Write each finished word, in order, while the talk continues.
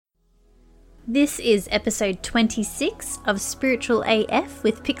This is episode 26 of Spiritual AF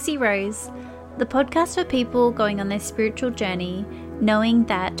with Pixie Rose, the podcast for people going on their spiritual journey, knowing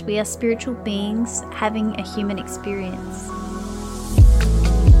that we are spiritual beings having a human experience.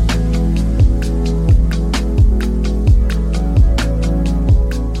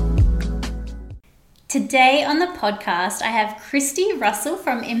 Today on the podcast, I have Christy Russell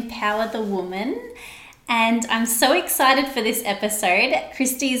from Empower the Woman, and I'm so excited for this episode.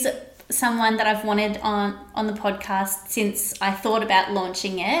 Christy's someone that I've wanted on the podcast since I thought about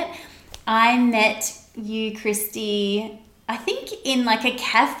launching it. I met you, Christy, I think in like a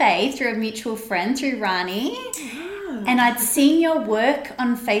cafe through a mutual friend, through Rani. And I'd seen your work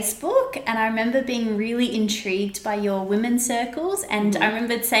on Facebook, and I remember being really intrigued by your women's circles. And I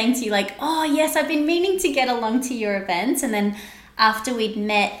remembered saying to you like, oh yes, I've been meaning to get along to your events. And then after we'd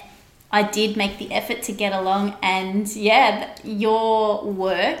met, I did make the effort to get along, and yeah, your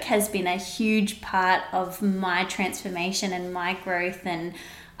work has been a huge part of my transformation and my growth, and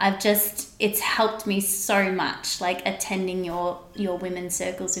it's helped me so much, like attending your women's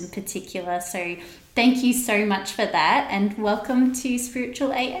circles in particular. So thank you so much for that, and welcome to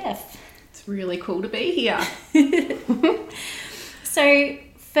Spiritual AF. It's really cool to be here. So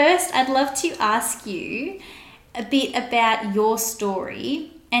first, I'd love to ask you a bit about your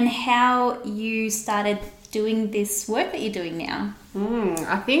story and how you started doing this work that you're doing now.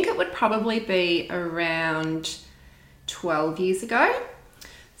 I think it would probably be around 12 years ago.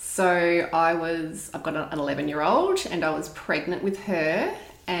 So I've got an 11-year-old, and I was pregnant with her,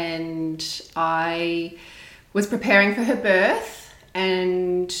 and I was preparing for her birth,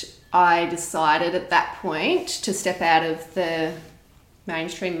 and I decided at that point to step out of the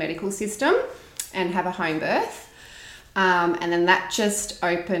mainstream medical system and have a home birth. And then that just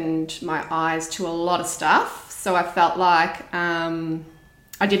opened my eyes to a lot of stuff. So I felt like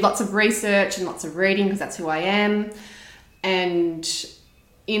I did lots of research and lots of reading, because that's who I am. And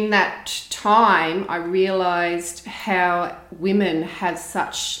in that time, I realised how women have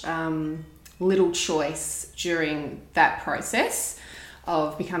such little choice during that process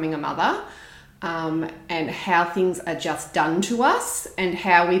of becoming a mother, and how things are just done to us, and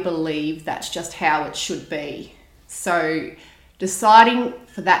how we believe that's just how it should be. So deciding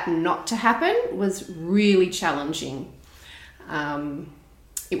for that not to happen was really challenging.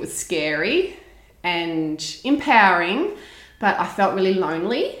 It was scary and empowering, but I felt really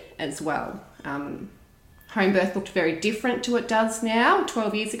lonely as well. Home birth looked very different to what it does now,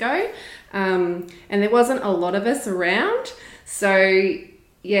 12 years ago. And there wasn't a lot of us around. So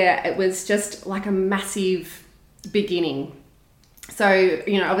yeah, it was just like a massive beginning. So,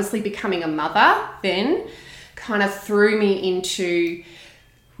 obviously becoming a mother then kind of threw me into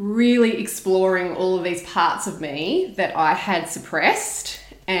really exploring all of these parts of me that I had suppressed,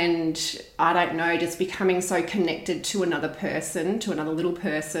 and I don't know, just becoming so connected to another person, to another little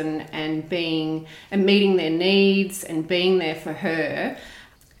person, and meeting their needs and being there for her.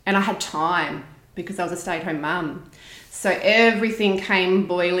 And I had time because I was a stay-at-home mum. So everything came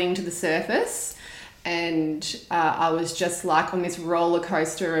boiling to the surface, and I was just like on this roller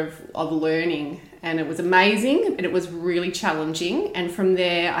coaster of learning. And it was amazing, and it was really challenging. And from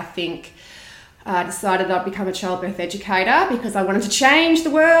there, I think I decided I'd become a childbirth educator, because I wanted to change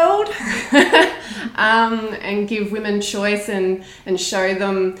the world and give women choice and show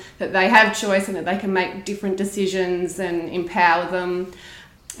them that they have choice and that they can make different decisions and empower them.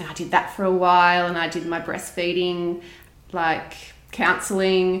 And I did that for a while, and I did my breastfeeding, like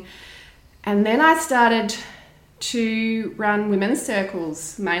counselling. And then I started to run women's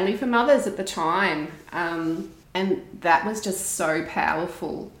circles, mainly for mothers at the time. And that was just so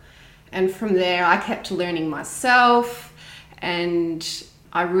powerful. And from there, I kept learning myself, and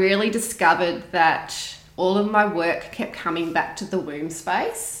I really discovered that all of my work kept coming back to the womb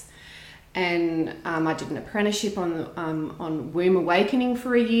space. And I did an apprenticeship on womb awakening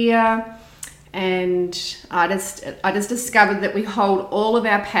for a year. And I just discovered that we hold all of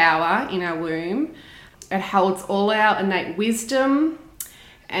our power in our womb. It holds all our innate wisdom,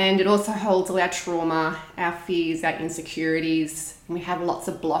 and it also holds all our trauma, our fears, our insecurities. And we have lots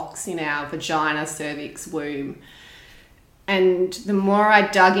of blocks in our vagina, cervix, womb. And the more I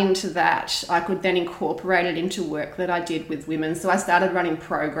dug into that, I could then incorporate it into work that I did with women. So I started running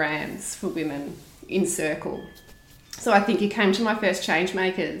programs for women in Circle. So I think you came to my first change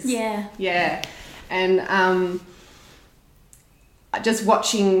makers. Yeah. Yeah. And just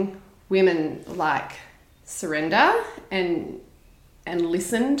watching women like surrender and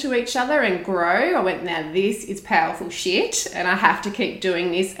listen to each other and grow, I went, now this is powerful shit, and I have to keep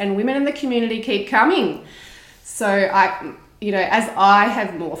doing this, and women in the community keep coming. So you know, as I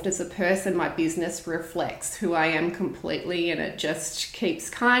have morphed as a person, my business reflects who I am completely, and it just keeps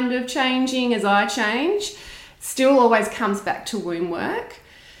kind of changing as I change. Still always comes back to womb work.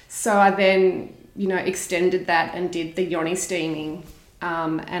 So I then, you know, extended that and did the yoni steaming.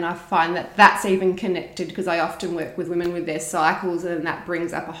 And I find that that's even connected because I often work with women with their cycles, and that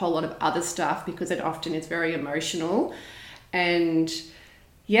brings up a whole lot of other stuff because it often is very emotional. And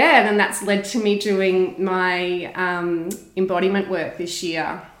yeah, then that's led to me doing my embodiment work this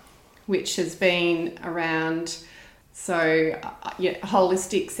year, which has been around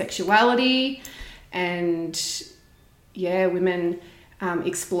holistic sexuality and women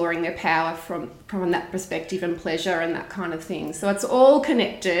exploring their power from that perspective and pleasure and that kind of thing. So it's all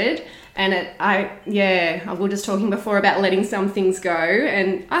connected. And I was just talking before about letting some things go,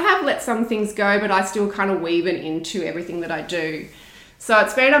 and I have let some things go, but I still kind of weave it into everything that I do. So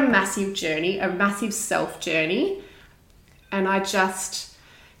it's been a massive journey, a massive self journey. And I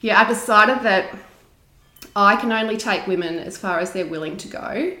decided that I can only take women as far as they're willing to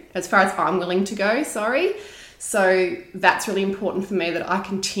go, as far as I'm willing to go, sorry. So that's really important for me, that I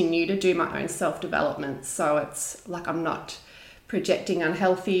continue to do my own self-development. So it's like I'm not projecting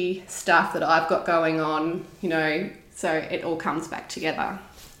unhealthy stuff that I've got going on, you know, so it all comes back together.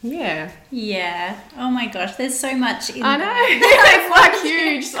 Yeah. Yeah. Oh my gosh, there's so much in I know. It's like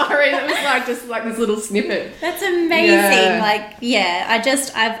huge. Sorry, that was like just like this little snippet. That's amazing. Yeah.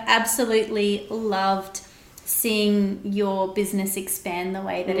 I've absolutely loved seeing your business expand the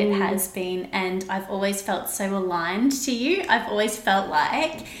way that it has been, and I've always felt so aligned to you. I've always felt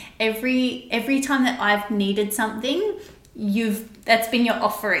like every time that I've needed something, that's been your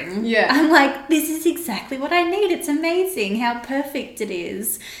offering. Yeah. I'm like, this is exactly what I need. It's amazing how perfect it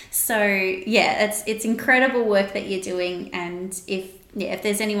is. So yeah, it's incredible work that you're doing. And if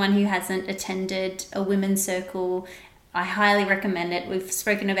there's anyone who hasn't attended a women's circle, I highly recommend it. We've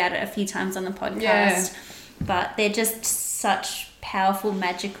spoken about it a few times on the podcast, but they're just such powerful,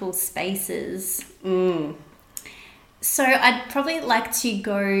 magical spaces. So I'd probably like to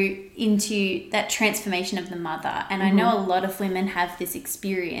go into that transformation of the mother. And I know a lot of women have this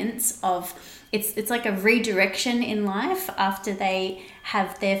experience of it's like a redirection in life after they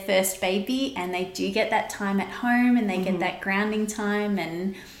have their first baby, and they do get that time at home, and they get that grounding time.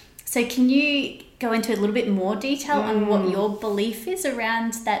 And so can you go into a little bit more detail on what your belief is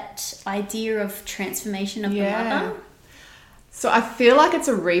around that idea of transformation of the mother? So I feel like it's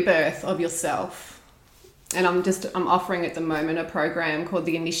a rebirth of yourself. And I'm offering at the moment a program called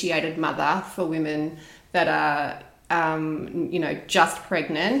The Initiated Mother for women that are, just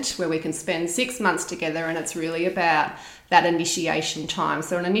pregnant, where we can spend 6 months together, and it's really about that initiation time.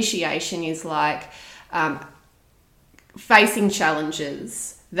 So an initiation is like facing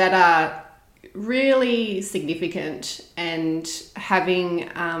challenges that are really significant, and having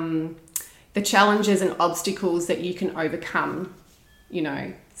the challenges and obstacles that you can overcome, you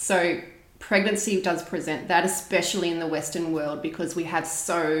know. So pregnancy does present that, especially in the Western world, because we have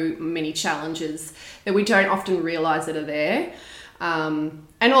so many challenges that we don't often realize that are there. And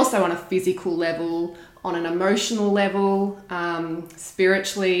also on a physical level, on an emotional level,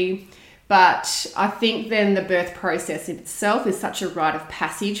 spiritually. But I think then the birth process itself is such a rite of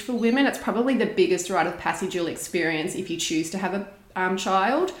passage for women. It's probably the biggest rite of passage you'll experience if you choose to have a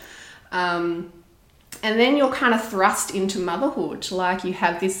child. And then you're kind of thrust into motherhood, like you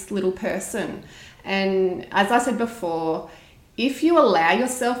have this little person. And as I said before, if you allow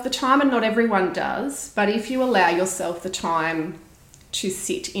yourself the time, and not everyone does, but if you allow yourself the time to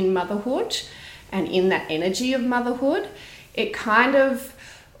sit in motherhood and in that energy of motherhood, it kind of,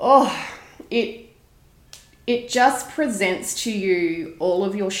 it just presents to you all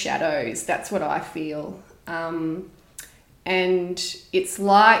of your shadows. That's what I feel. And it's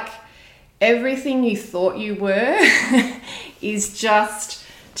like everything you thought you were is just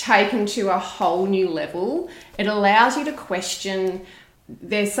taken to a whole new level. It allows you to question.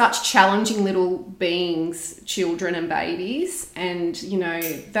 They're such challenging little beings, children and babies, and, you know,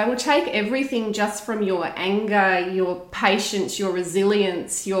 they will take everything just from your anger, your patience, your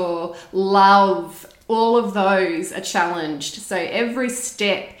resilience, your love. All of those are challenged. So every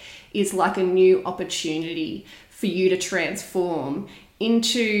step is like a new opportunity for you to transform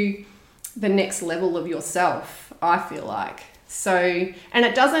into the next level of yourself, I feel like. So, and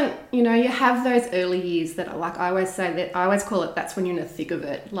it doesn't, you know, you have those early years that are like, I always say that, I always call it, that's when you're in the thick of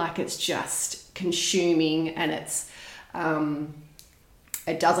it. Like it's just consuming, and it's,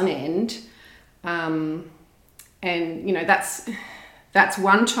 it doesn't end. And, you know, that's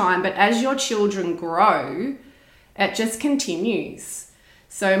one time, but as your children grow, it just continues.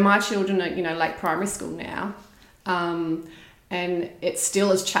 So my children are, you know, late primary school now. And it's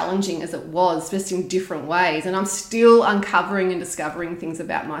still as challenging as it was, just in different ways. And I'm still uncovering and discovering things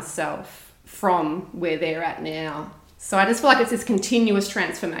about myself from where they're at now. So I just feel like it's this continuous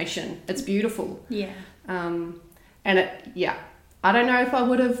transformation. It's beautiful. Yeah. I don't know if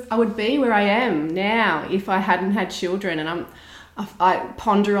I would be where I am now if I hadn't had children. And I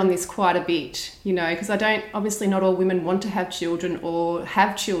ponder on this quite a bit, you know, because obviously not all women want to have children or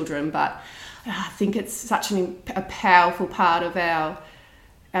have children, but I think it's such a powerful part of our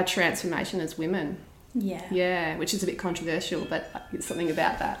transformation as women. Yeah. Yeah, which is a bit controversial, but it's something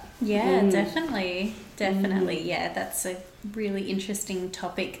about that. Yeah, definitely. Yeah, that's a really interesting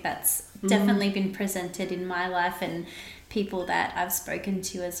topic that's definitely been presented in my life and people that I've spoken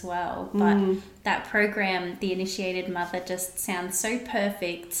to as well. But that program, The Initiated Mother, just sounds so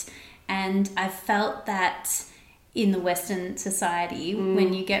perfect. And I felt that in the Western society,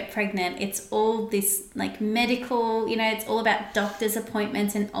 when you get pregnant, it's all this like medical, you know, it's all about doctor's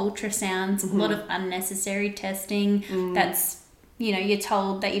appointments and ultrasounds, a lot of unnecessary testing. That's, you know, you're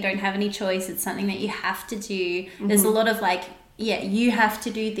told that you don't have any choice. It's something that you have to do. There's a lot of like, you have to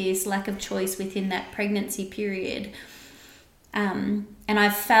do this, lack of choice within that pregnancy period. And I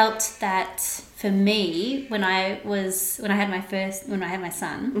felt that for me, when I had my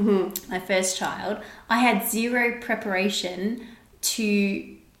son, my first child, I had zero preparation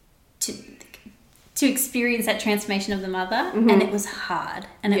to experience that transformation of the mother, and it was hard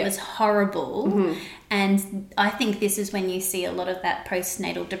and it was horrible. And I think this is when you see a lot of that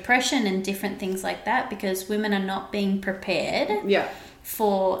postnatal depression and different things like that, because women are not being prepared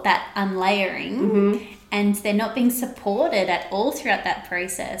for that unlayering. And they're not being supported at all throughout that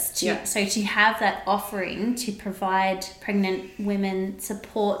process. So to have that offering to provide pregnant women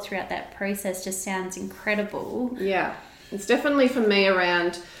support throughout that process just sounds incredible. Yeah, it's definitely for me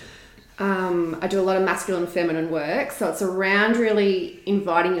around, I do a lot of masculine and feminine work. So it's around really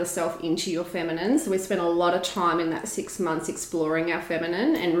inviting yourself into your feminine. So we spend a lot of time in that 6 months exploring our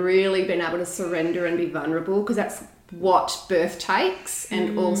feminine and really being able to surrender and be vulnerable, because that's what birth takes,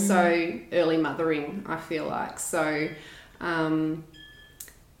 and also early mothering, I feel like. So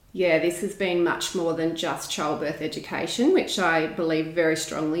this has been much more than just childbirth education, which I believe very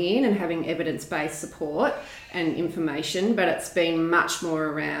strongly in, and having evidence-based support and information, but it's been much more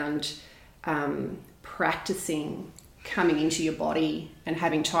around practicing coming into your body and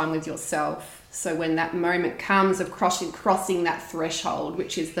having time with yourself. So when that moment comes of crossing that threshold,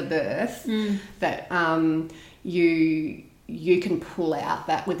 which is the birth, that you can pull out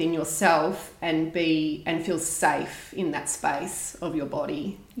that within yourself and feel safe in that space of your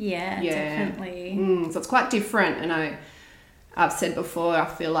body. Yeah. Definitely. So it's quite different, and I've said before, I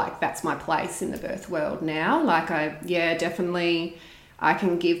feel like that's my place in the birth world now. Like definitely I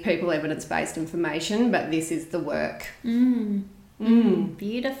can give people evidence-based information, but this is the work.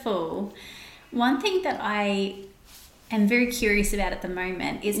 Beautiful. One thing that I am very curious about at the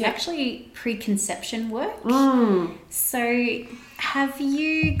moment is actually preconception work. So have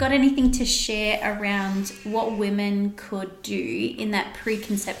you got anything to share around what women could do in that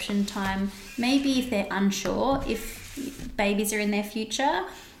preconception time? Maybe if they're unsure if babies are in their future,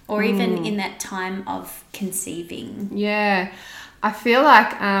 or even in that time of conceiving. Yeah, I feel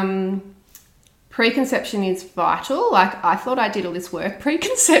like preconception is vital. Like, I thought I did all this work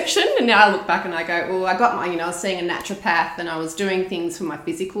preconception, and now I look back and I go, well, I got I was seeing a naturopath and I was doing things for my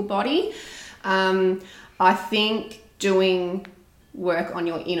physical body. I think doing work on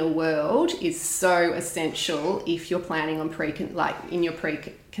your inner world is so essential if you're planning on in your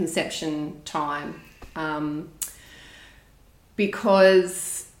preconception time,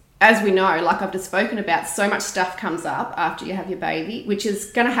 because as we know, like I've just spoken about, so much stuff comes up after you have your baby, which is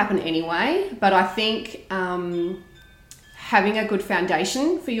going to happen anyway. But I think having a good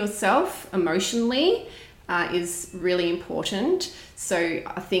foundation for yourself emotionally is really important. So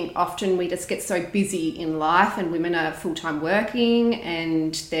I think often we just get so busy in life, and women are full-time working,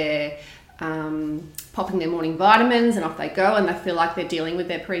 and they're popping their morning vitamins and off they go, and they feel like they're dealing with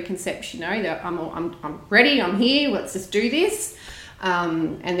their preconception. You know, I'm ready, I'm here, let's just do this.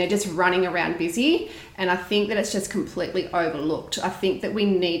 And they're just running around busy, and I think that it's just completely overlooked. I think that we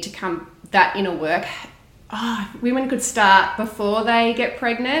need to come that inner work. Women could start before they get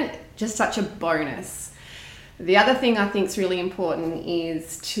pregnant, just such a bonus. The other thing I think is really important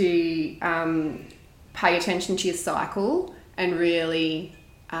is to pay attention to your cycle and really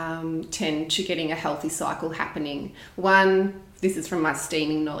tend to getting a healthy cycle happening. One, this is from my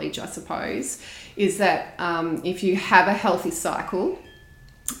steaming knowledge, I suppose, is that if you have a healthy cycle,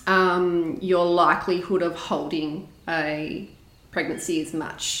 your likelihood of holding a pregnancy is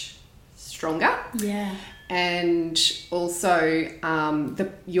much stronger. Yeah. and also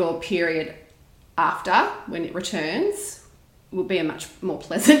your period after, when it returns, will be a much more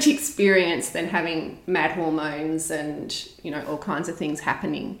pleasant experience than having mad hormones and, you know, all kinds of things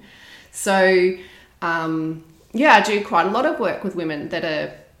happening. So, I do quite a lot of work with women that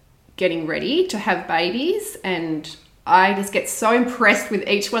are getting ready to have babies, and I just get so impressed with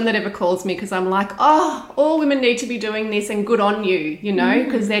each one that ever calls me, because I'm like, oh, all women need to be doing this, and good on you, you know,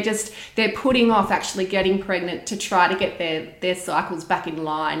 because they're putting off actually getting pregnant to try to get their cycles back in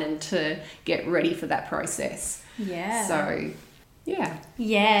line and to get ready for that process. Yeah. So, yeah.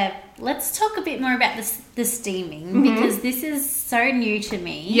 Yeah. Let's talk a bit more about the steaming, because this is so new to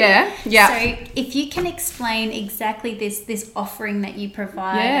me. Yeah. So if you can explain exactly this offering that you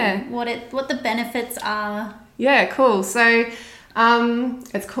provide, and what the benefits are. Yeah, cool. So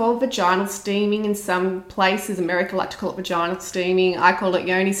it's called vaginal steaming in some places. America like to call it vaginal steaming. I call it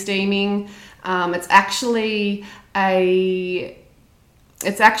yoni steaming. It's actually an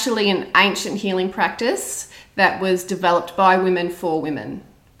ancient healing practice that was developed by women for women,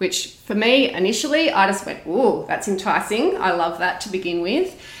 which for me initially I just went, oh, that's enticing. I love that to begin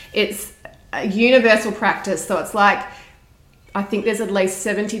with. It's a universal practice. So it's like, I think there's at least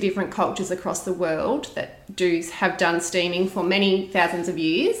 70 different cultures across the world that have done steaming for many thousands of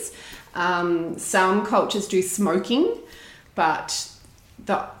years. Some cultures do smoking, but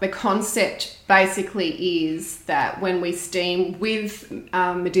the concept basically is that when we steam with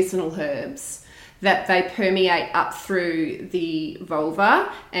medicinal herbs, that they permeate up through the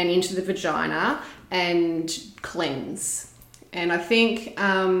vulva and into the vagina and cleanse. And I think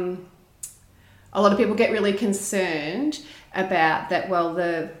a lot of people get really concerned about that. Well,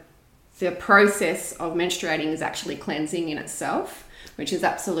 the process of menstruating is actually cleansing in itself, which is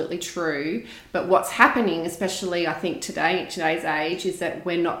absolutely true. But what's happening, especially I think today's age, is that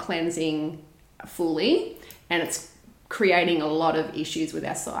we're not cleansing fully, and it's creating a lot of issues with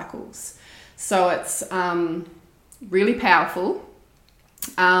our cycles. So it's really powerful.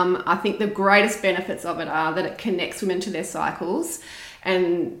 I think the greatest benefits of it are that it connects women to their cycles,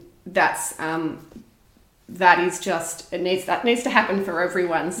 and that needs to happen for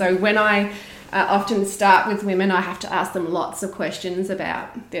everyone. So when I often start with women, I have to ask them lots of questions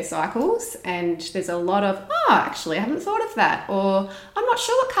about their cycles, and there's a lot of, actually I haven't thought of that, or I'm not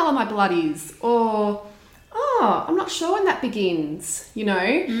sure what colour my blood is, or I'm not sure when that begins, you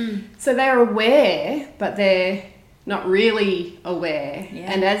know. So they're aware, but they're not really aware.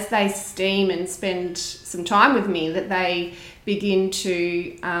 Yeah. And as they steam and spend some time with me, that they begin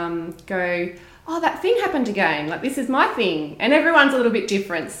to go, oh, that thing happened again. Like, this is my thing. And everyone's a little bit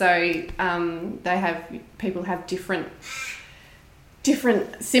different. So people have different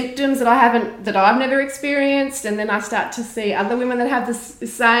symptoms that I've never experienced. And then I start to see other women that have the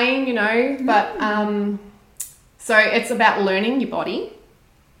same, you know. But so it's about learning your body.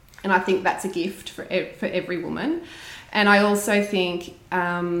 And I think that's a gift for every woman. And I also think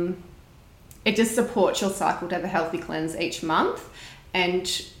it just supports your cycle to have a healthy cleanse each month. And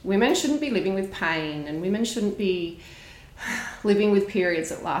women shouldn't be living with pain, and women shouldn't be living with periods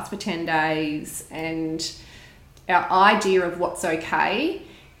that last for 10 days. And our idea of what's okay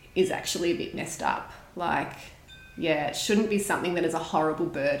is actually a bit messed up. Like, it shouldn't be something that is a horrible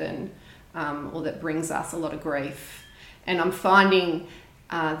burden or that brings us a lot of grief. And I'm finding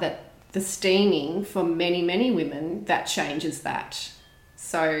that the steaming for many, many women, that changes that.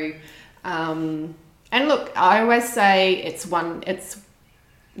 So, and look, I always say it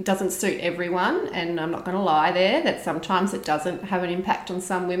doesn't suit everyone, and I'm not going to lie there, that sometimes it doesn't have an impact on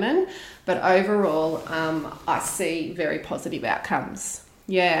some women, but overall, I see very positive outcomes.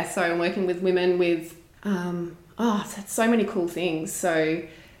 Yeah, so I'm working with women with, so many cool things. So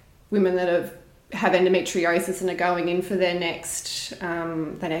women that have endometriosis and are going in for their next,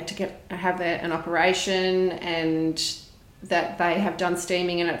 they need to have an operation, and that they have done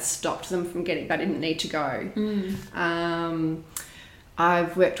steaming and it stopped them from they didn't need to go.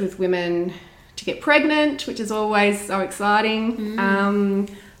 I've worked with women to get pregnant, which is always so exciting.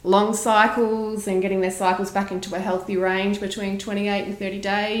 Long cycles and getting their cycles back into a healthy range between 28 and 30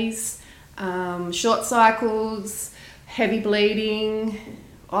 days. Short cycles, heavy bleeding,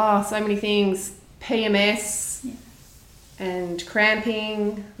 so many things. PMS and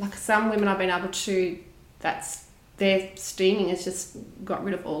cramping. Like, some women I've been able to, their steaming has just got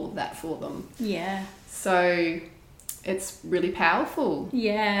rid of all of that for them. Yeah. So it's really powerful.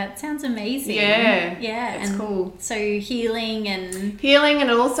 Yeah, it sounds amazing. Yeah. Yeah. It's cool. So healing, and it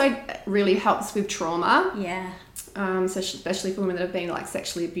also really helps with trauma. Yeah. So especially for women that have been like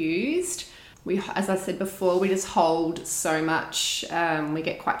sexually abused. as I said before, we just hold so much. We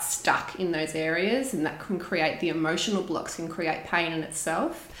get quite stuck in those areas, and that can create the emotional blocks, can create pain in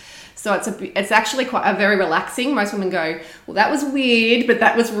itself. So it's actually quite a very relaxing. Most women go, well, that was weird, but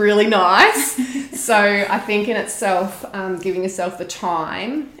that was really nice. So I think in itself, giving yourself the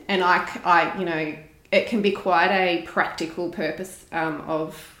time, and it can be quite a practical purpose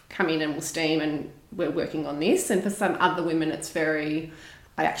of come in and we'll steam and we're working on this. And for some other women, it's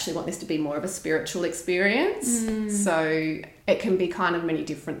I actually want this to be more of a spiritual experience. So it can be kind of many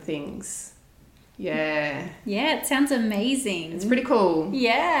different things. Yeah. Yeah, it sounds amazing. It's pretty cool.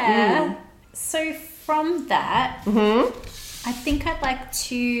 Yeah. So from that, I think I'd like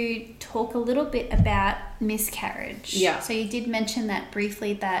to talk a little bit about miscarriage. Yeah. So you did mention that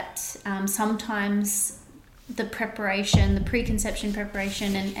briefly, that sometimes the preparation, the preconception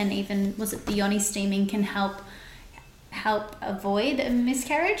preparation, and even, was it the yoni steaming, can help avoid a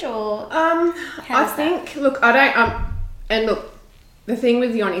miscarriage, or I think the thing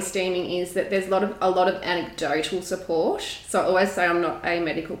with yoni steaming is that there's a lot of anecdotal support. So I always say I'm not a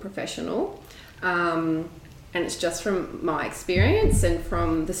medical professional, and it's just from my experience and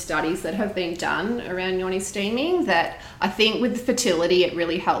from the studies that have been done around yoni steaming that I think with fertility it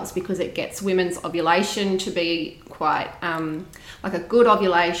really helps, because it gets women's ovulation to be quite like a good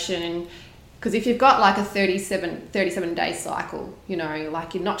ovulation. Because if you've got like a 37 day cycle,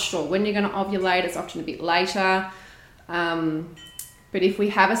 like you're not sure when you're going to ovulate, it's often a bit later. But if we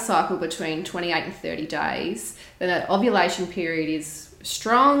have a cycle between 28 and 30 days, then that ovulation period is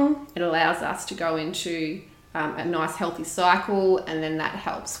strong. It allows us to go into a nice healthy cycle, and then that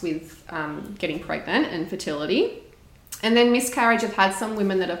helps with getting pregnant and fertility. And then miscarriage, I've had some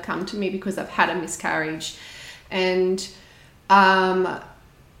women that have come to me because they've had a miscarriage, and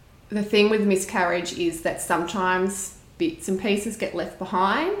the thing with miscarriage is that sometimes bits and pieces get left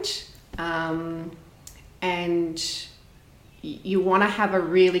behind, and you want to have a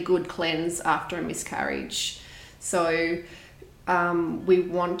really good cleanse after a miscarriage. So we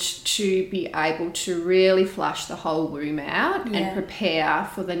want to be able to really flush the whole womb out and prepare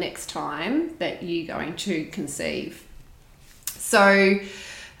for the next time that you're going to conceive. So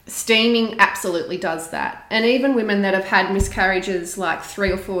steaming absolutely does that. And even women that have had miscarriages like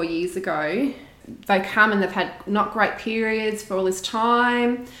 3 or 4 years ago, they come and they've had not great periods for all this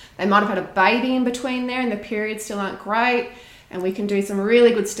time. They might have had a baby in between there and the periods still aren't great. And we can do some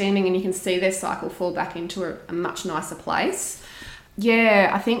really good steaming and you can see their cycle fall back into a much nicer place.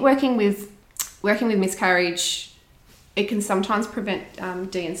 Yeah, I think working with miscarriage, it can sometimes prevent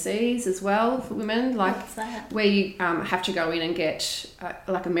D&Cs as well for women, like where you have to go in and get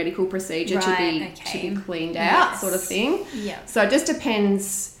like a medical procedure to be cleaned out, sort of thing. Yeah. So it just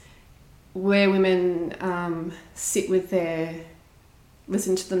depends where women sit with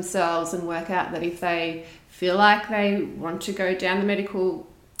listen to themselves and work out that if they feel like they want to go down the medical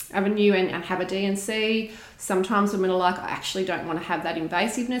avenue and have a D&C. Sometimes women are like, I actually don't want to have that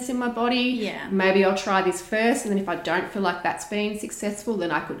invasiveness in my body. Yeah. Maybe I'll try this first, and then if I don't feel like that's been successful,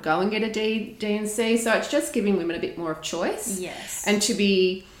 then I could go and get a D&C. So it's just giving women a bit more of choice. Yes.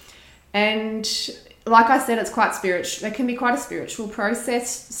 And like I said, it's quite spiritual. It can be quite a spiritual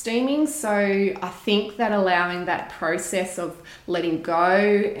process, steaming. So I think that allowing that process of letting go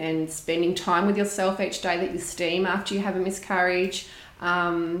and spending time with yourself each day that you steam after you have a miscarriage,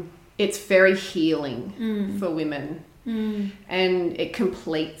 it's very healing for women, and it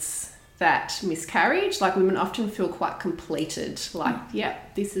completes that miscarriage. Like women often feel quite completed, like,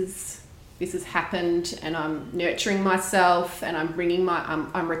 this has happened and I'm nurturing myself and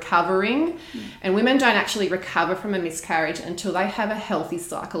I'm recovering. And women don't actually recover from a miscarriage until they have a healthy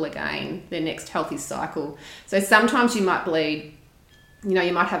cycle again, their next healthy cycle. So sometimes you might bleed,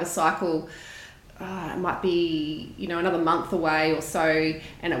 you might have a cycle, it might be, another month away or so,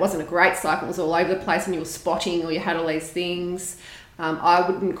 and it wasn't a great cycle, it was all over the place and you were spotting or you had all these things. I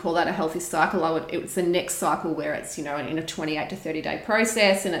wouldn't call that a healthy cycle. It was the next cycle where it's, in a 28 to 30 day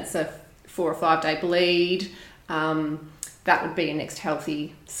process and it's a 4 or 5 day bleed. That would be a next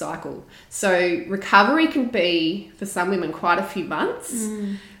healthy cycle. So recovery can be, for some women, quite a few months,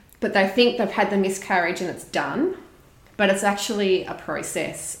 but they think they've had the miscarriage and it's done. But it's actually a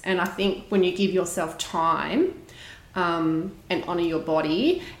process. And I think when you give yourself time and honour your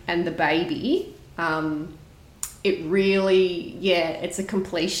body and the baby, it really, it's a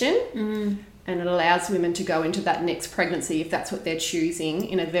completion. And it allows women to go into that next pregnancy, if that's what they're choosing,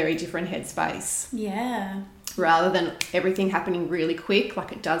 in a very different headspace. Yeah. Rather than everything happening really quick,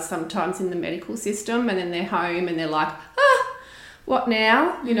 like it does sometimes in the medical system, and then they're home and they're like, what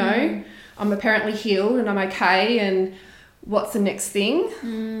now? I'm apparently healed and I'm okay, and what's the next thing.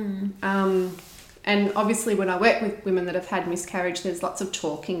 And obviously when I work with women that have had miscarriage, there's lots of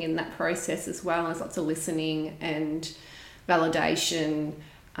talking in that process as well. There's lots of listening and validation.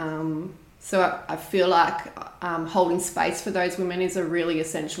 So I feel like holding space for those women is a really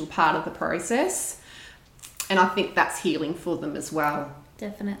essential part of the process. And I think that's healing for them as well.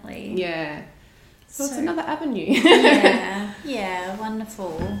 Definitely. Yeah. So it's another avenue. Yeah,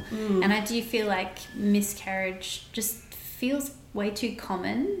 wonderful. And I do feel like miscarriage just feels way too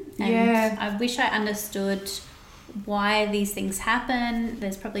common. And I wish I understood why these things happen.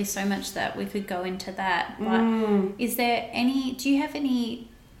 There's probably so much that we could go into that. But do you have any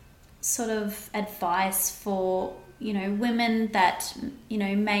sort of advice for, women that,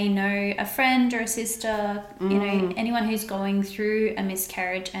 may know a friend or a sister, anyone who's going through a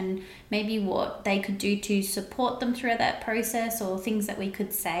miscarriage, and maybe what they could do to support them through that process, or things that we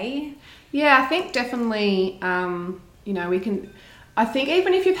could say? Yeah, I think definitely, I think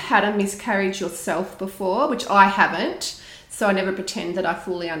even if you've had a miscarriage yourself before, which I haven't, so I never pretend that I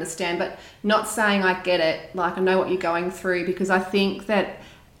fully understand, but not saying I get it, like I know what you're going through, because I think that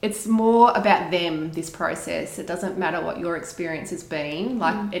it's more about them, this process. It doesn't matter what your experience has been.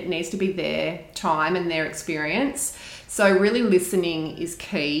 Like it needs to be their time and their experience. So really listening is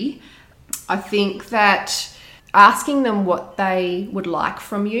key. I think that asking them what they would like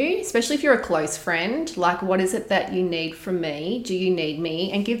from you, especially if you're a close friend, like what is it that you need from me? Do you need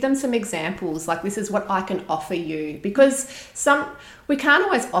me? And give them some examples, like this is what I can offer you. Because we can't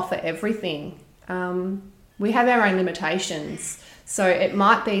always offer everything. We have our own limitations. So it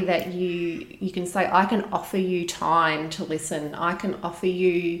might be that you can say, I can offer you time to listen. I can offer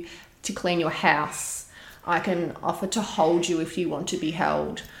you to clean your house. I can offer to hold you if you want to be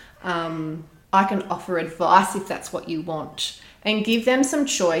held. I can offer advice if that's what you want. And give them some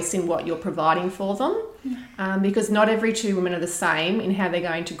choice in what you're providing for them. Because not every two women are the same in how they're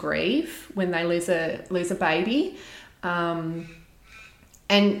going to grieve when they lose a baby. And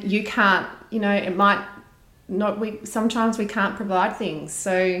you can't, it might... sometimes we can't provide things,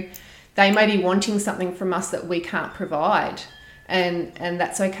 so they may be wanting something from us that we can't provide, and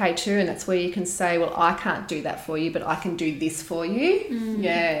that's okay too. And that's where you can say, well, I can't do that for you, but I can do this for you.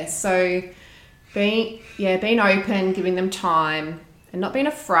 So being open, giving them time, and not being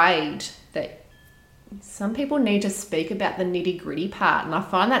afraid that some people need to speak about the nitty-gritty part, and I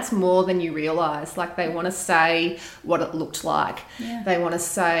find that's more than you realize. Like they want to say what it looked like, they want to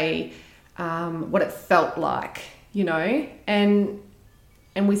say what it felt like, and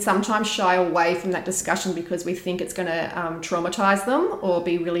we sometimes shy away from that discussion because we think it's going to traumatize them or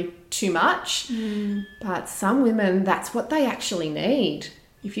be really too much. But some women, that's what they actually need.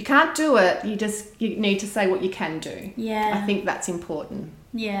 If you can't do it, you need to say what you can do. I think that's important.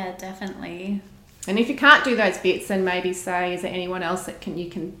 Yeah, definitely. And if you can't do those bits, then maybe say, is there anyone else that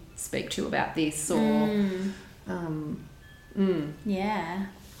you can speak to about this, or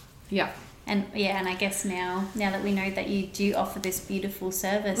And I guess now that we know that you do offer this beautiful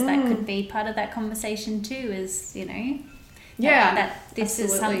service, that could be part of that conversation too, is, that this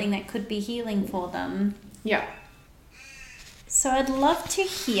absolutely. is something that could be healing for them. Yeah. So I'd love to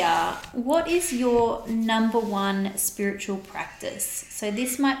hear, what is your number one spiritual practice? So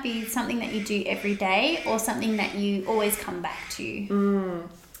this might be something that you do every day, or something that you always come back to.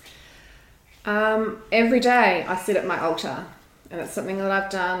 Every day I sit at my altar, and it's something that I've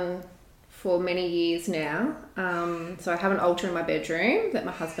done for many years now. So I have an altar in my bedroom that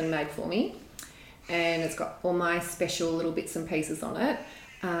my husband made for me, and it's got all my special little bits and pieces on it.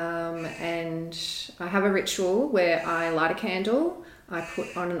 And I have a ritual where I light a candle, I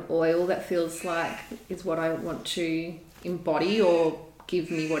put on an oil that feels like is what I want to embody or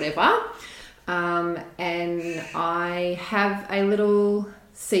give me whatever. And I have a little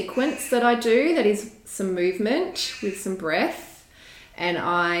sequence that I do that is some movement with some breath, and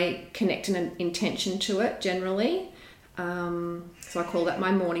I connect an intention to it generally. So I call that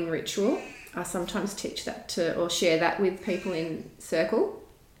my morning ritual. I sometimes teach that or share that with people in circle.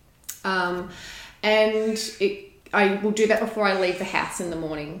 And I will do that before I leave the house in the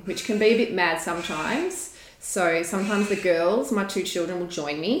morning, which can be a bit mad sometimes. So sometimes the girls, my 2 children, will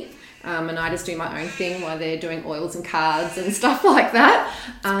join me, and I just do my own thing while they're doing oils and cards and stuff like that.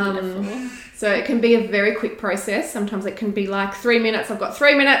 So it can be a very quick process. Sometimes it can be like 3 minutes. I've got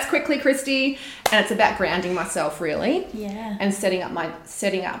 3 minutes, quickly, Christy. And it's about grounding myself, really. Yeah. And setting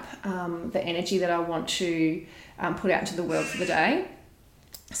up the energy that I want to put out into the world for the day.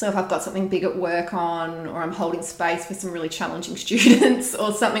 So if I've got something big at work on, or I'm holding space for some really challenging students,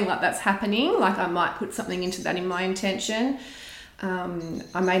 or something like that's happening, like I might put something into that in my intention.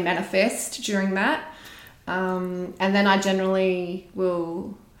 I may manifest during that. And then I generally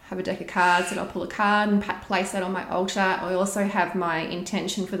will have a deck of cards that I'll pull a card and place that on my altar. I also have my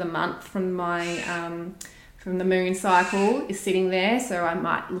intention for the month from the moon cycle is sitting there, so I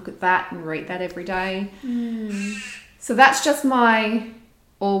might look at that and read that every day. So that's just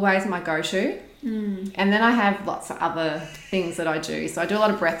always my go-to. And then I have lots of other things that I do. So I do a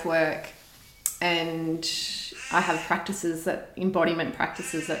lot of breath work, and I have embodiment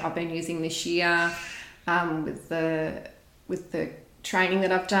practices that I've been using this year with the training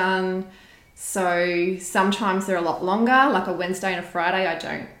that I've done. So sometimes they're a lot longer, like a Wednesday and a Friday. I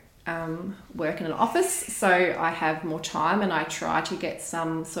don't work in an office, so I have more time, and I try to get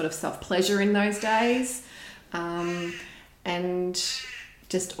some sort of self-pleasure in those days. And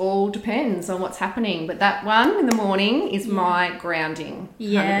just all depends on what's happening. But that one in the morning is my grounding,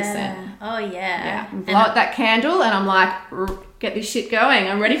 100%. Oh, yeah. Blow out that candle, and I'm like, get this shit going.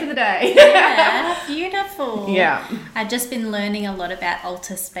 I'm ready for the day. Yeah, beautiful. Yeah. I've just been learning a lot about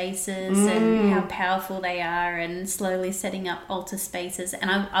altar spaces and how powerful they are, and slowly setting up altar spaces.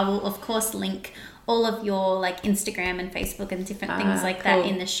 And I will, of course, link all of your like Instagram and Facebook and different things like that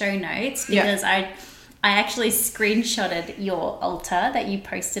in the show notes, because I actually screenshotted your altar that you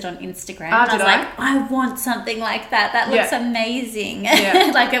posted on Instagram. I was like, I want something like that. That looks amazing.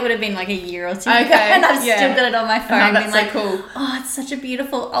 Yeah. Like it would have been like a year or two ago, and I've still got it on my phone. That's so cool. Oh, it's such a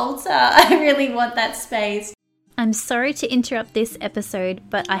beautiful altar. I really want that space. I'm sorry to interrupt this episode,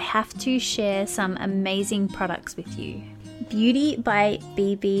 but I have to share some amazing products with you. Beauty by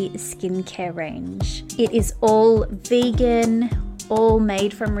BB skincare range. It is all vegan, all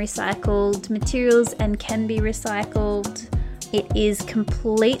made from recycled materials and can be recycled. It is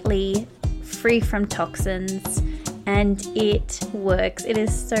completely free from toxins, and it works. It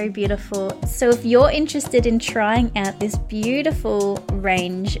is so beautiful. So if you're interested in trying out this beautiful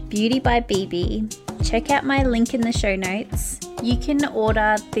range, Beauty by BB, check out my link in the show notes. You can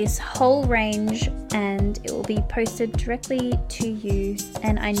order this whole range and it will be posted directly to you,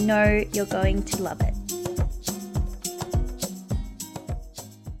 and I know you're going to love it.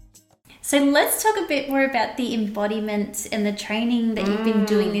 So let's talk a bit more about the embodiment and the training that you've been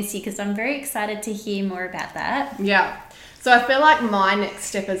doing this year, because I'm very excited to hear more about that. Yeah. So I feel like my next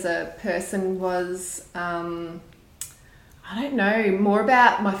step as a person was, I don't know, more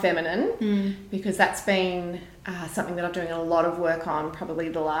about my feminine, because that's been something that I'm doing a lot of work on probably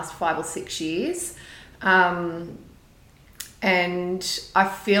the last 5 or 6 years. And I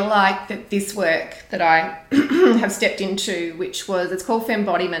feel like that this work that I have stepped into, it's called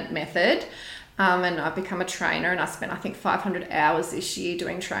Fembodiment Method, and I've become a trainer, and I spent, I think, 500 hours this year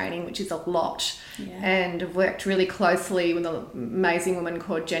doing training, which is a lot. Yeah. And I've worked really closely with an amazing woman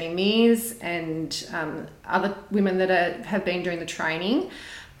called Jenny Mears and other women that have been doing the training.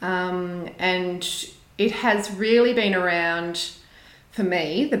 And it has really been around, for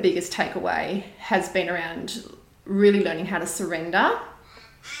me, the biggest takeaway has been around really learning how to surrender.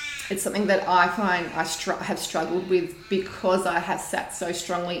 It's something that I find I have struggled with because I have sat so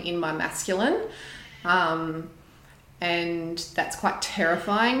strongly in my masculine, and that's quite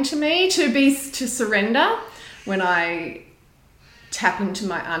terrifying to me to surrender when I tap into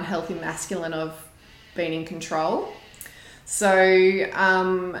my unhealthy masculine of being in control. So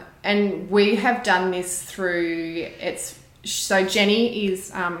and we have done this through So Jenny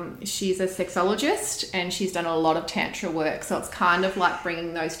is, she's a sexologist, and she's done a lot of Tantra work. So it's kind of like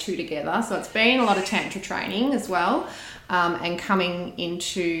bringing those two together. So it's been a lot of Tantra training as well, and coming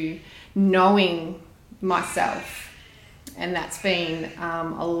into knowing myself. And that's been,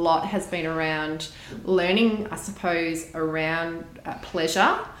 a lot has been around learning, I suppose, around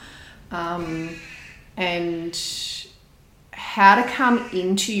pleasure, and how to come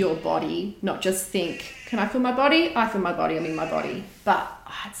into your body, not just think, can I feel my body? I feel my body, I'm in my body. But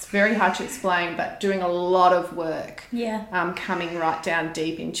it's very hard to explain, but doing a lot of work. Yeah. Coming right down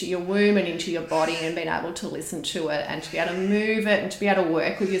deep into your womb and into your body, and being able to listen to it and to be able to move it and to be able to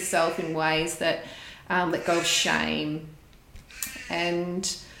work with yourself in ways that let go of shame.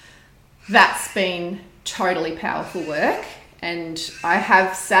 And that's been totally powerful work. And I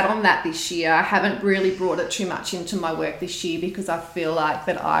have sat on that this year. I haven't really brought it too much into my work this year because I feel like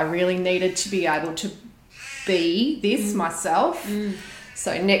that I really needed to be able to be this myself.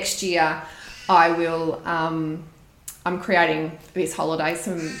 So next year I will, I'm creating these holidays,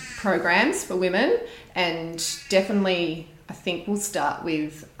 some programs for women, and definitely I think we'll start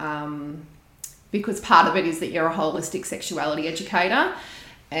with, because part of it is that you're a holistic sexuality educator,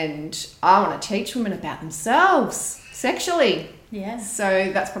 and I want to teach women about themselves. sexually. Yeah.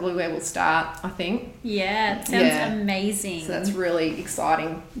 So that's probably where we'll start, I think. Yeah, it sounds amazing. So that's really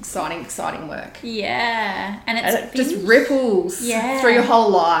exciting work. Yeah. And it just ripples through your whole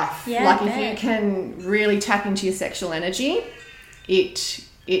life. Yeah, like if you can really tap into your sexual energy,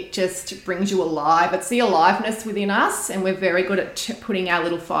 it just brings you alive. It's the aliveness within us, and we're very good at putting our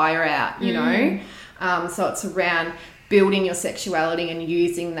little fire out, you know. So it's around building your sexuality and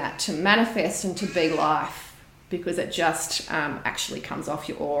using that to manifest and to be life, because it just actually comes off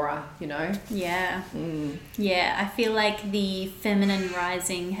your aura, you know. Yeah. Yeah, I feel like the feminine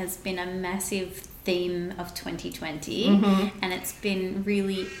rising has been a massive theme of 2020, and it's been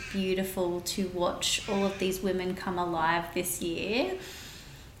really beautiful to watch all of these women come alive this year.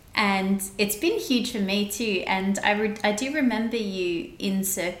 And it's been huge for me too. And I do remember you in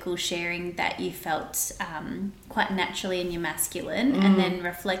circle sharing that you felt quite naturally in your masculine, and then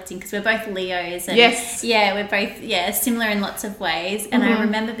reflecting, because we're both Leos. And yeah, we're both similar in lots of ways. And I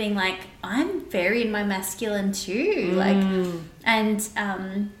remember being like, I'm very in my masculine too.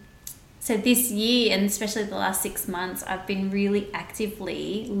 So this year, and especially the last 6 months, I've been really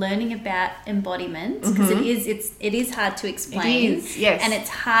actively learning about embodiment, because it is hard to explain. It is, yes. And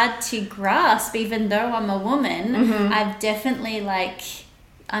it's hard to grasp, even though I'm a woman. I've definitely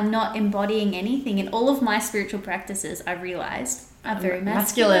I'm not embodying anything. In all of my spiritual practices, I realized are very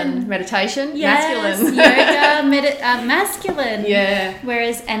masculine. Meditation, yes, masculine. Yoga, masculine. Yeah.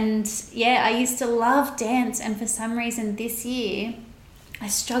 Whereas, I used to love dance, and for some reason this year, I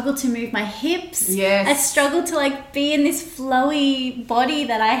struggle to move my hips. Yes. I struggle to be in this flowy body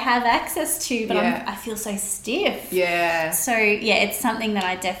that I have access to, but I feel so stiff. Yeah. So it's something that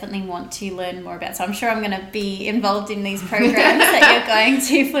I definitely want to learn more about. So I'm sure I'm going to be involved in these programs that you're going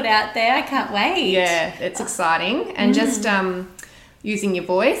to put out there. I can't wait. Yeah, it's exciting. And just using your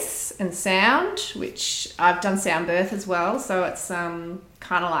voice and sound, which I've done sound birth as well. So it's kind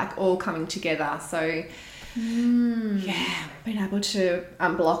of like all coming together. So being able to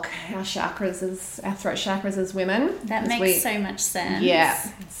unblock our chakras, our throat chakras as women. That makes so much sense. Yeah.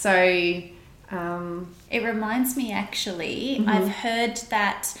 So it reminds me, actually, I've heard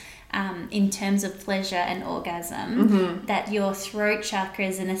that in terms of pleasure and orgasm, that your throat chakra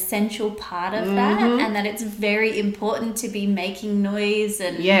is an essential part of that, and that it's very important to be making noise,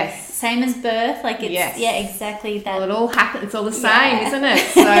 and same as birth, exactly that. Well, it all happens. It's all the same, isn't it?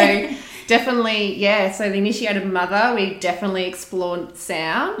 So definitely, so the initiated mother, we definitely explored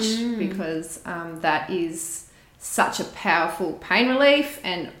sound, because that is such a powerful pain relief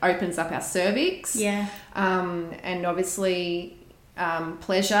and opens up our cervix. Yeah. And obviously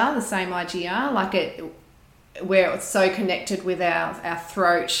pleasure, the same idea, where it's so connected with our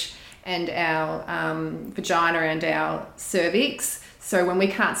throat and our vagina and our cervix. So when we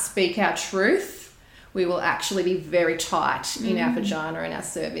can't speak our truth, we will actually be very tight in our vagina and our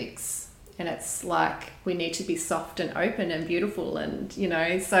cervix. And it's like we need to be soft and open and beautiful, and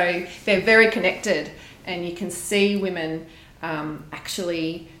so they're very connected, and you can see women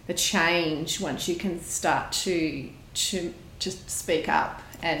actually the change once you can start to speak up,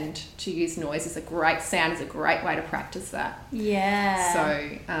 and to use noise as a great way to practice that. Yeah. So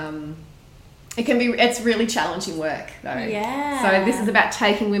it's really challenging work though. Yeah. So this is about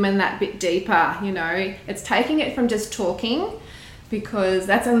taking women that bit deeper, it's taking it from just talking, because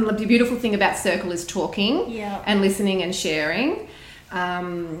that's the beautiful thing about Circle is talking and listening and sharing.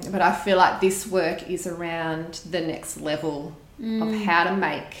 But I feel like this work is around the next level of how to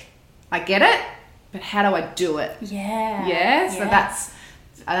make, I get it, but how do I do it? Yeah. So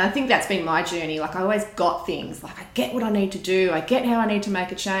I think that's been my journey. I always got things. I get what I need to do. I get how I need to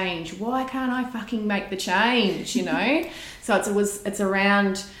make a change. Why can't I fucking make the change, So it's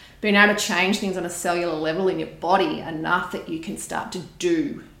around being able to change things on a cellular level in your body enough that you can start to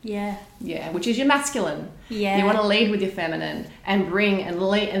do. Yeah, which is your masculine. Yeah. You want to lead with your feminine and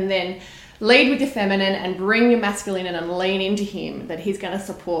then lead with your feminine and bring your masculine in and lean into him, that he's going to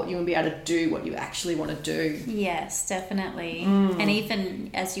support you and be able to do what you actually want to do. Yes, definitely. And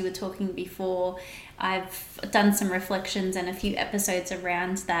even as you were talking before, I've done some reflections and a few episodes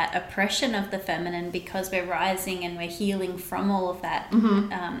around that oppression of the feminine, because we're rising and we're healing from all of that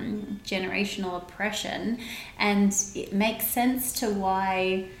generational oppression. And it makes sense to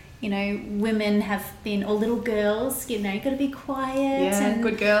why, women have been, or little girls, you got to be quiet. Yeah, and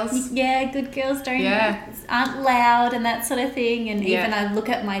good girls. Yeah, good girls aren't loud and that sort of thing. And even I look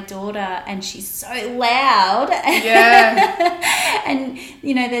at my daughter and she's so loud. Yeah. And,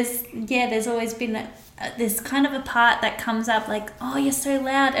 there's always been this kind of a part that comes up oh, you're so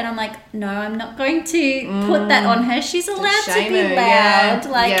loud. And I'm like, no, I'm not going to put that on her. She's allowed to be loud.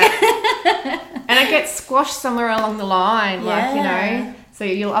 And it gets squashed somewhere along the line, like, you Yeah. know. So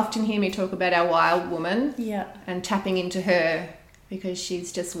you'll often hear me talk about our wild woman Yeah. and tapping into her because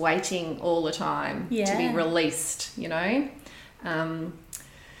she's just waiting all the time to be Yeah. released, you know. And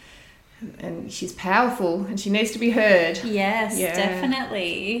she's powerful and she needs to be heard. Yes, Yeah.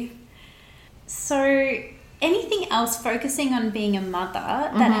 definitely. So, anything else focusing on being a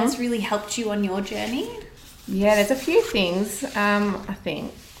mother that has really helped you on your journey? Yeah, there's a few things, I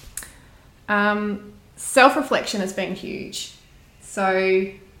think. Self-reflection has been huge. So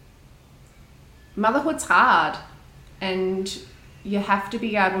motherhood's hard and you have to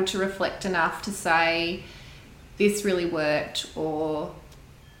be able to reflect enough to say this really worked or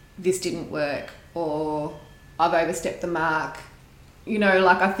this didn't work or I've overstepped the mark. You know,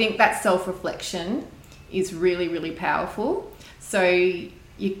 like I think that self-reflection is really, really powerful. So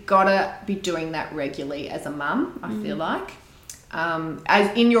you've got to be doing that regularly as a mum, I feel like,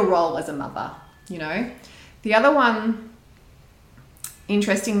 as in your role as a mother, you know. The other one,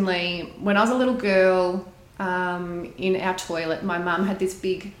 interestingly, when I was a little girl, in our toilet, my mum had this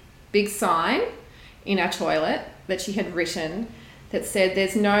big sign in our toilet that she had written that said,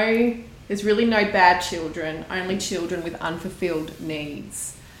 there's really no bad children, only children with unfulfilled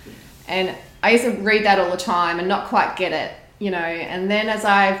needs. And I used to read that all the time and not quite get it, you know. And then as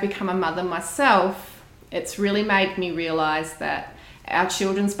I've become a mother myself, it's really made me realise that our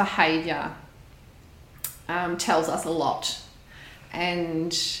children's behaviour tells us a lot.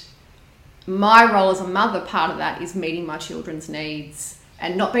 And my role as a mother, part of that is meeting my children's needs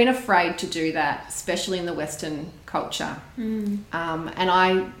and not being afraid to do that, especially in the Western culture. And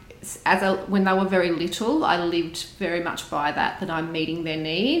when they were very little, I lived very much by that I'm meeting their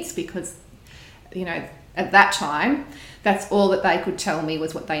needs because, you know, at that time, that's all that they could tell me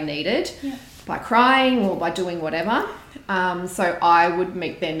was what they needed, by crying or by doing whatever. So I would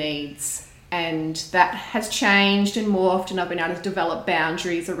meet their needs. And that has changed and morphed, and I've been able to develop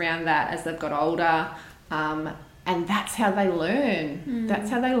boundaries around that as they've got older. And that's how they learn. That's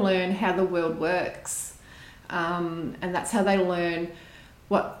how they learn how the world works. And that's how they learn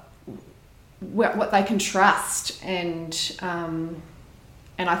what they can trust. And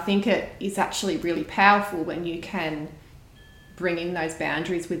I think it is actually really powerful when you can bring in those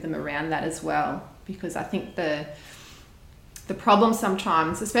boundaries with them around that as well. Because I think the problem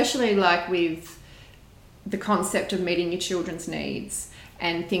sometimes, especially like with the concept of meeting your children's needs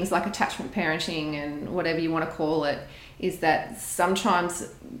and things like attachment parenting and whatever you want to call it, is that sometimes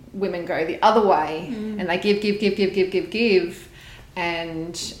women go the other way and they give,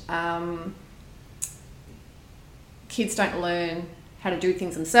 and kids don't learn how to do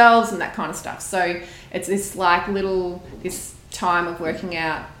things themselves and that kind of stuff. So it's this time of working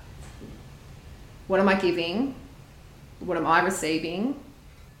out, what am I giving? What am I receiving?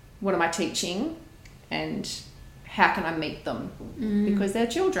 What am I teaching? And how can I meet them? Because they're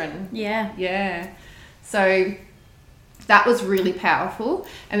children. Yeah. Yeah. So that was really powerful.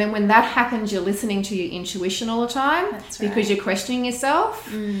 And then when that happens, you're listening to your intuition all the time. That's right. Because you're questioning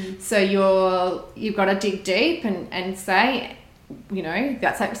yourself. So you've got to dig deep and say, you know,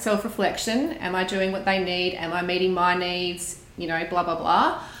 that's like self-reflection. Am I doing what they need? Am I meeting my needs? You know, blah, blah,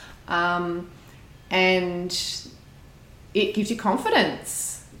 blah. And it gives you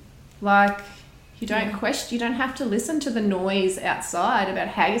confidence. Like, you don't question, you don't have to listen to the noise outside about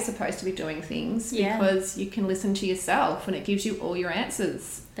how you're supposed to be doing things, because you can listen to yourself and it gives you all your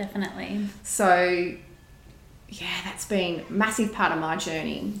answers. Definitely. So yeah, that's been a massive part of my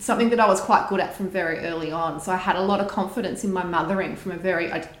journey. Something that I was quite good at from very early on. So I had a lot of confidence in my mothering from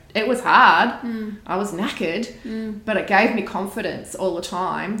it was hard. I was knackered, but it gave me confidence all the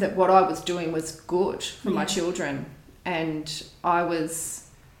time that what I was doing was good for my children. And I was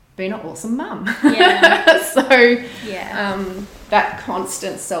being an awesome mum. Yeah. So that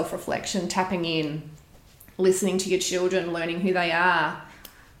constant self-reflection, tapping in, listening to your children, learning who they are,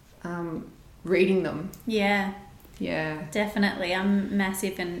 reading them. Yeah. Yeah. Definitely. I'm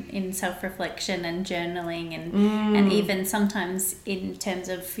massive in self-reflection and journaling and even sometimes in terms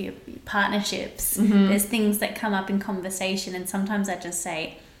of your partnerships, there's things that come up in conversation and sometimes I just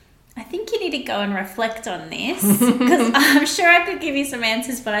say, I think you need to go and reflect on this, because I'm sure I could give you some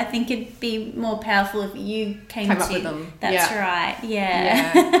answers, but I think it'd be more powerful if you came up with them. That's right.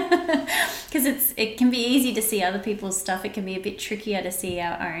 Yeah. Because it can be easy to see other people's stuff. It can be a bit trickier to see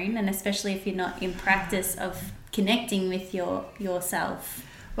our own, and especially if you're not in practice of connecting with yourself.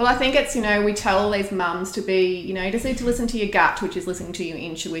 Well, I think it's, you know, we tell all these mums to be, you know, you just need to listen to your gut, which is listening to your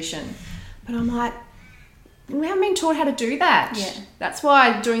intuition. But I'm like, we haven't been taught how to do that. Yeah. That's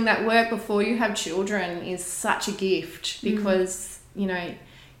why doing that work before you have children is such a gift, because, you know,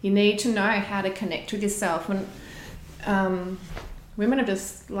 You need to know how to connect with yourself. And women are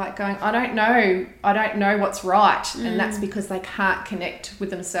just like going, I don't know what's right. And that's because they can't connect with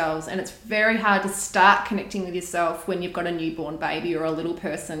themselves. And it's very hard to start connecting with yourself when you've got a newborn baby or a little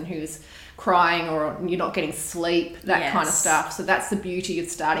person who's crying or you're not getting sleep, that kind of stuff. So that's the beauty of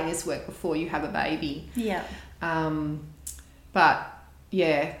starting this work before you have a baby. Yeah. But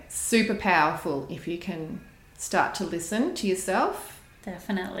yeah, super powerful if you can start to listen to yourself.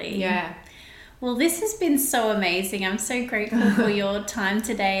 Definitely. Yeah. Well, this has been so amazing. I'm so grateful for your time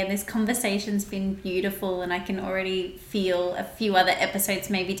today, and this conversation's been beautiful, and I can already feel a few other episodes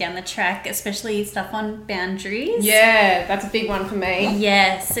maybe down the track, especially stuff on boundaries. Yeah, that's a big one for me.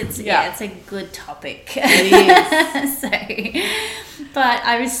 Yes, it's a good topic. It is. But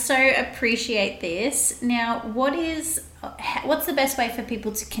I so appreciate this. Now, what's the best way for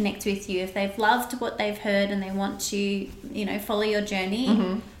people to connect with you if they've loved what they've heard and they want to, follow your journey?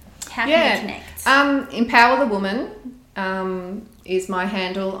 Mm-hmm. How can they connect? Empower the Woman is my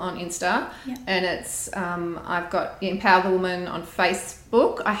handle on Insta. Yep. And it's I've got Empower the Woman on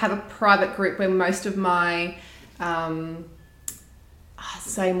Facebook. I have a private group where most of my more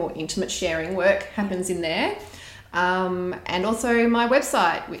intimate sharing work happens in there. And also my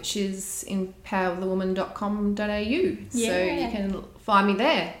website, which is empowerthewoman.com.au. Yeah. So you can find me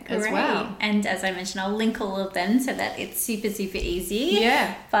there as well. And as I mentioned, I'll link all of them so that it's super, super easy.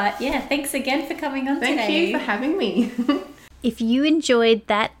 Yeah. But yeah, thanks again for coming on today. Thank you for having me. If you enjoyed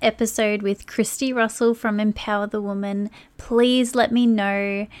that episode with Christy Russell from Empower the Woman, please let me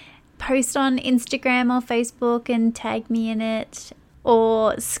know. Post on Instagram or Facebook and tag me in it,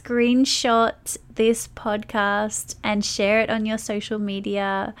 or screenshot this podcast and share it on your social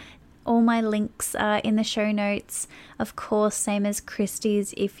media. All my links are in the show notes. Of course, same as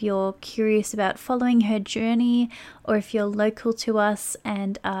Christy's, if you're curious about following her journey, or if you're local to us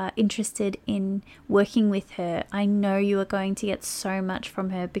and are interested in working with her. I know you are going to get so much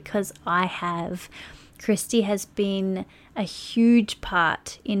from her because I have. Christy has been a huge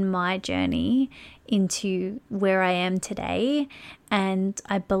part in my journey into where I am today, and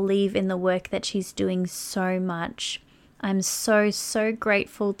I believe in the work that she's doing so much. I'm so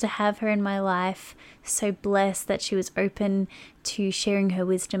grateful to have her in my life, so blessed that she was open to sharing her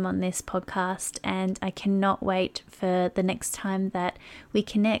wisdom on this podcast, and I cannot wait for the next time that we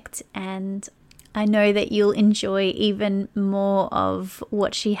connect, and I know that you'll enjoy even more of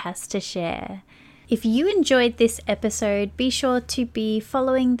what she has to share. If you enjoyed this episode, be sure to be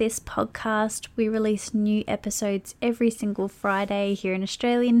following this podcast. We release new episodes every single Friday here in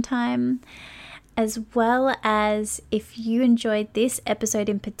Australian time. As well as, if you enjoyed this episode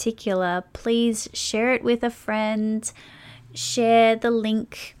in particular, please share it with a friend, share the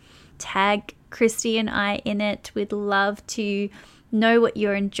link, tag Christy and I in it. We'd love to know what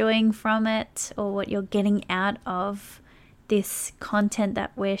you're enjoying from it or what you're getting out of this content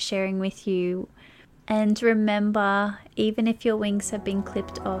that we're sharing with you. And remember, even if your wings have been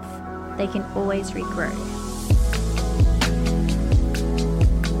clipped off, they can always regrow.